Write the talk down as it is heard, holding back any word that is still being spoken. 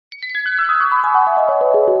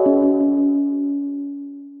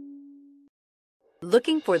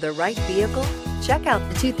Looking for the right vehicle? Check out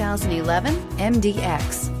the 2011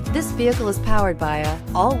 MDX. This vehicle is powered by a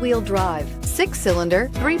all-wheel drive, 6-cylinder,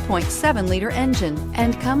 3.7-liter engine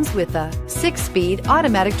and comes with a 6-speed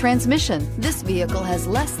automatic transmission. This vehicle has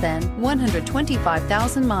less than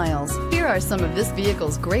 125,000 miles. Here are some of this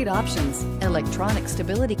vehicle's great options: electronic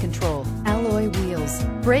stability control, alloy wheels,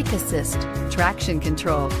 brake assist, traction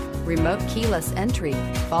control, remote keyless entry,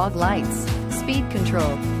 fog lights, speed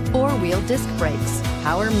control, 4-wheel disc brakes,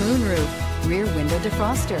 power moonroof, rear window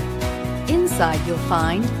defroster. Inside you'll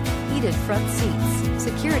find heated front seats,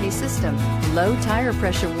 security system, low tire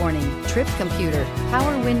pressure warning, trip computer,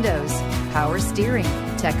 power windows, power steering,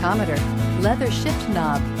 tachometer, leather shift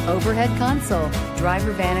knob, overhead console,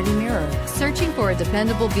 driver vanity mirror. Searching for a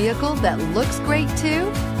dependable vehicle that looks great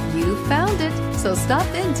too? You found it, so stop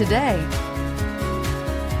in today.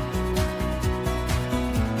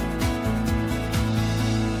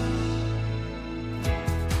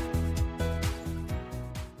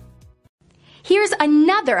 Here's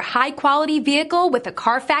another high-quality vehicle with a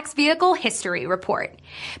CARFAX Vehicle History Report.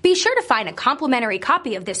 Be sure to find a complimentary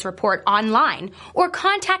copy of this report online or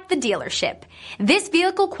contact the dealership. This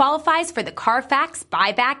vehicle qualifies for the CARFAX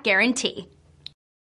Buyback Guarantee.